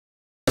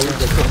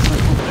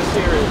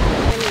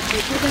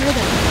Good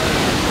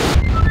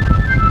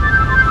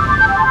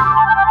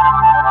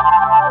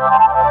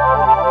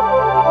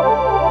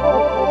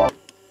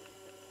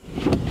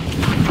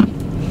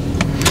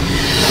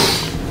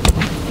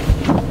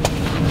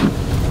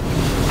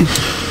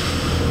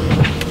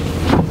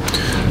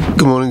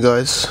morning,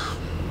 guys.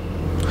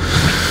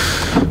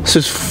 This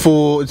is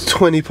it's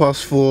 20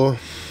 past 4.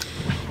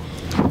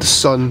 The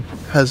sun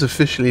has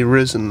officially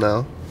risen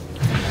now.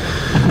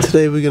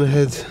 Today we're gonna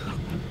head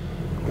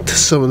to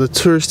some of the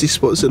touristy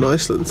spots in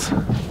Iceland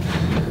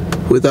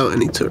without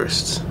any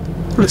tourists.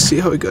 Let's see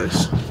how it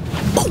goes.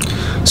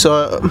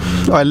 So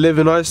I live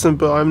in Iceland,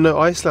 but I'm no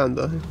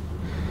Icelander.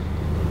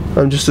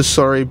 I'm just a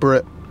sorry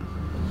Brit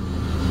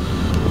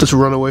just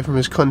run away from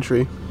his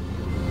country.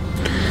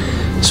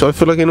 So I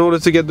feel like in order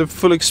to get the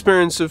full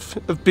experience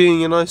of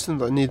being in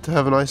Iceland, I need to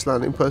have an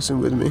Icelandic person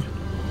with me.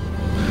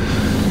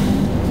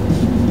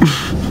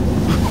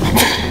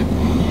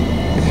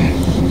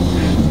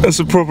 That's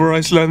a proper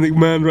Icelandic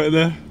man right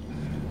there.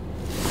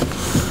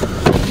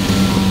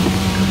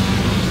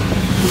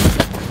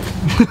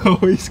 Oh,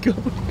 he's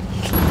gone.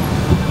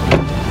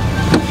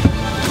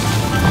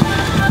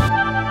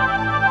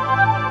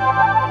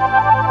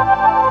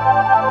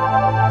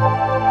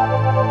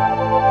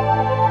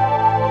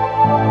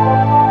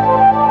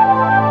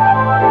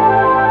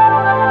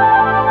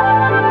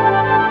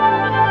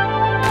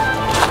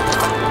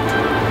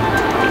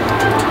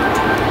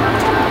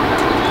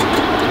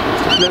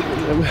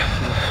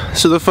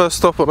 So the first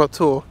stop on our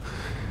tour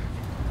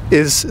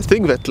is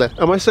Þingvellir.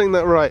 Am I saying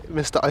that right,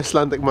 Mr.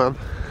 Icelandic man?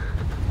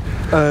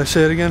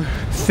 Say it again.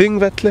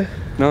 Þingvellir?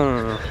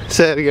 No.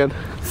 Say it again.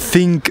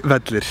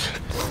 Þingvellir.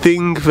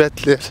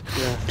 Þingvellir.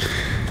 Yeah.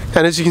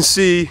 And as you can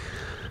see,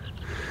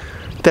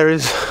 there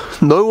is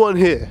no one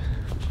here,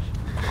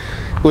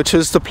 which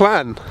is the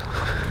plan.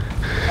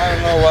 I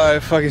don't know why I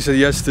fucking said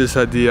yes to this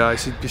idea. I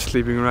should be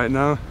sleeping right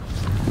now.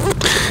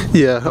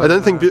 Yeah, I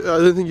don't think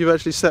you've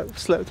actually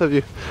slept, have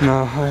you?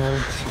 No, I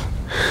haven't.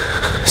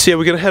 So yeah,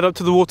 we're gonna head up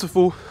to the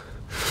waterfall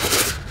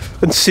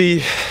and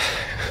see it.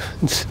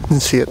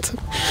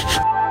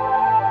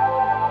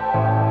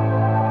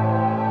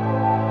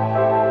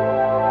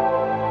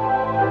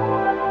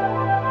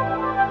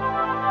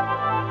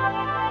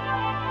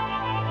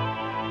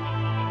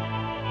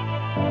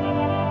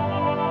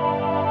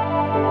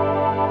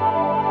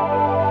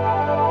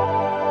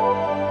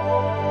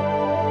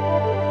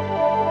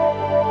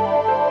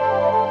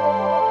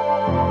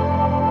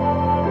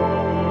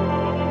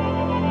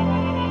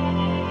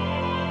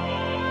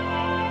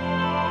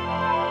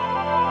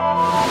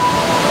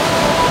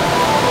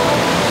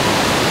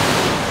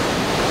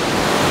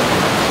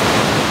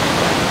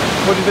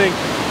 What do you think?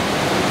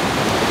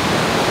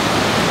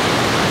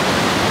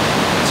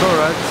 It's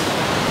alright, I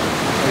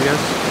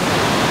guess.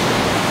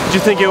 Do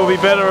you think it will be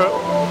better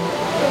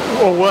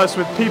or worse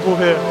with people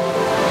here?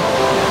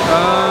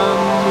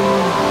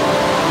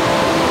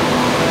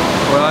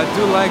 Well, I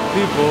do like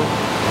people.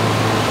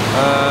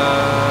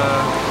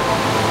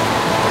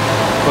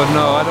 But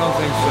no, I don't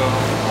think so.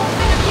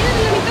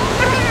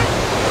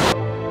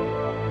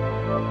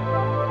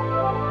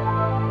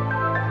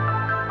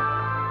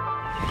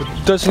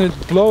 Doesn't it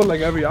blow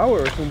like every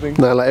hour or something?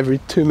 No, like every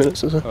 2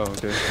 minutes or so. Oh,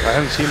 okay. I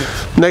haven't seen it.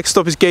 Next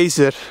stop is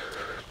Geysir.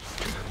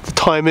 The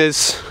time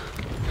is...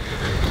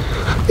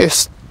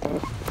 It's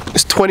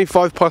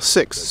 25 past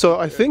 6. So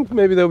I think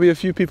maybe there'll be a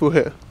few people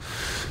here.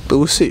 But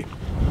we'll see.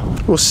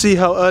 We'll see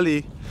how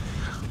early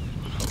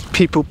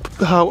people...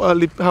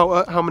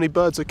 How many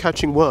birds are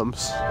catching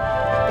worms.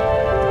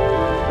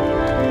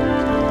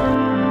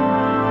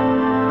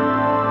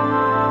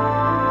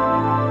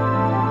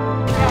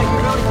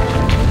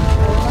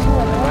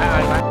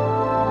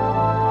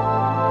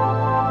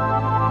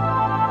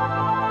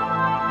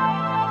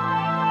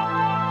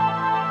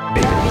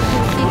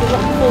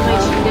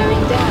 Formation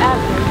going down.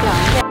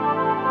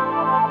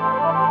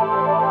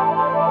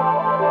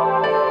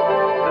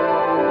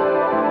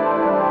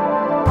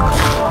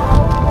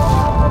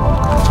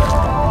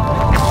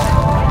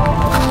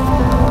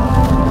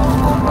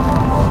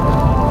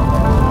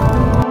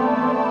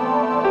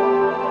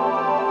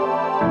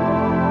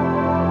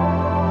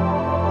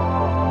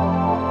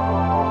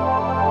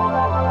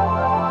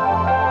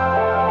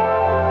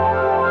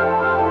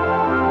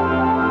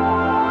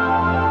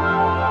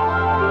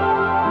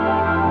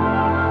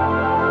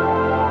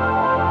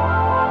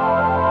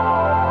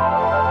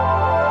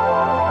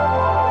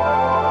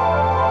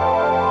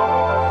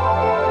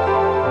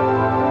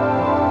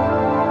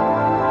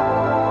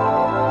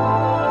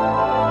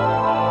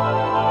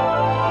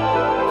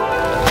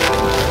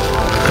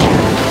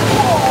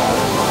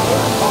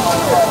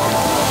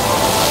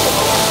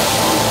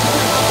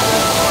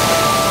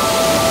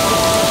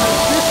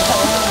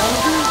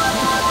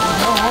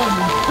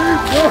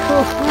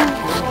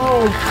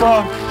 Oh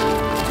fuck!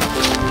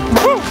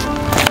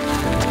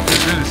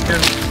 It's really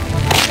scary.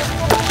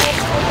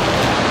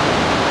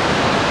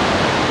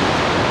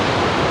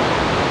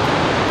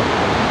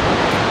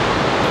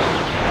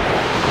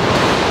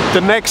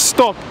 The next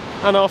stop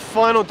and our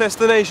final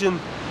destination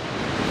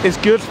is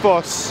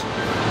Gullfoss.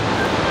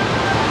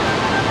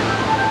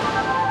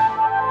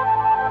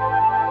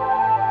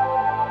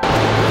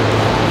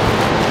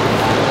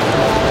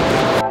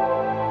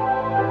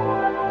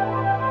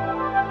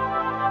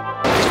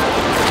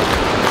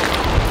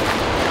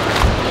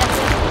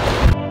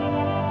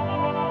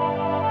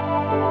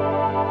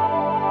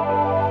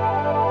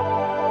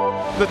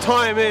 the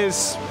time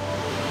is,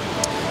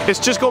 it's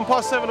just gone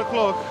past 7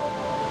 o'clock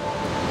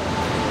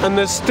and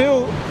there's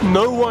still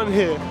no one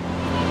here.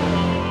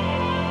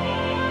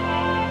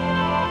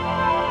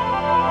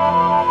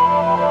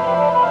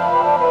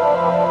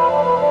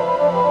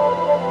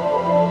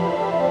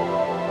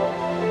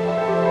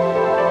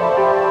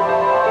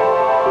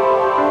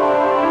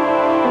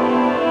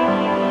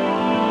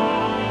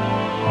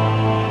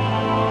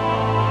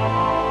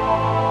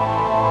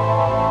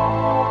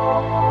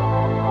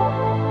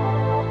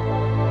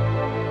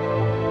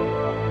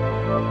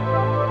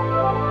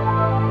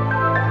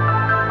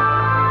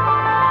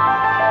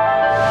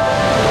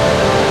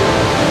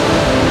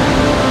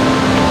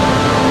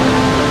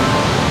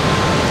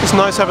 It's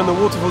nice having the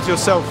waterfall to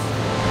yourself.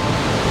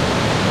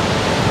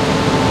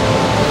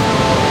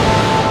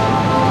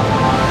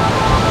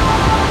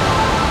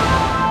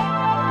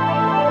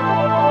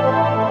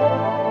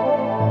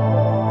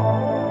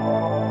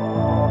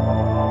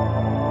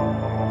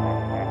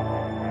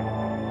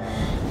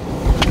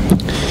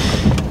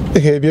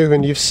 Okay,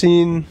 Björn, you've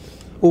seen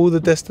all the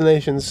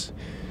destinations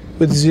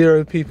with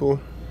 0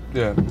 people.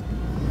 Yeah.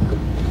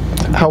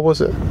 How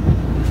was it?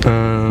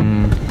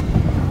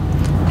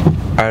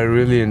 I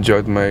really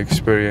enjoyed my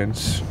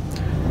experience,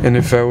 and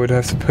if I would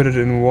have to put it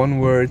in one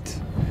word,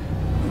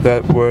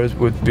 that word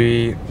would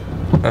be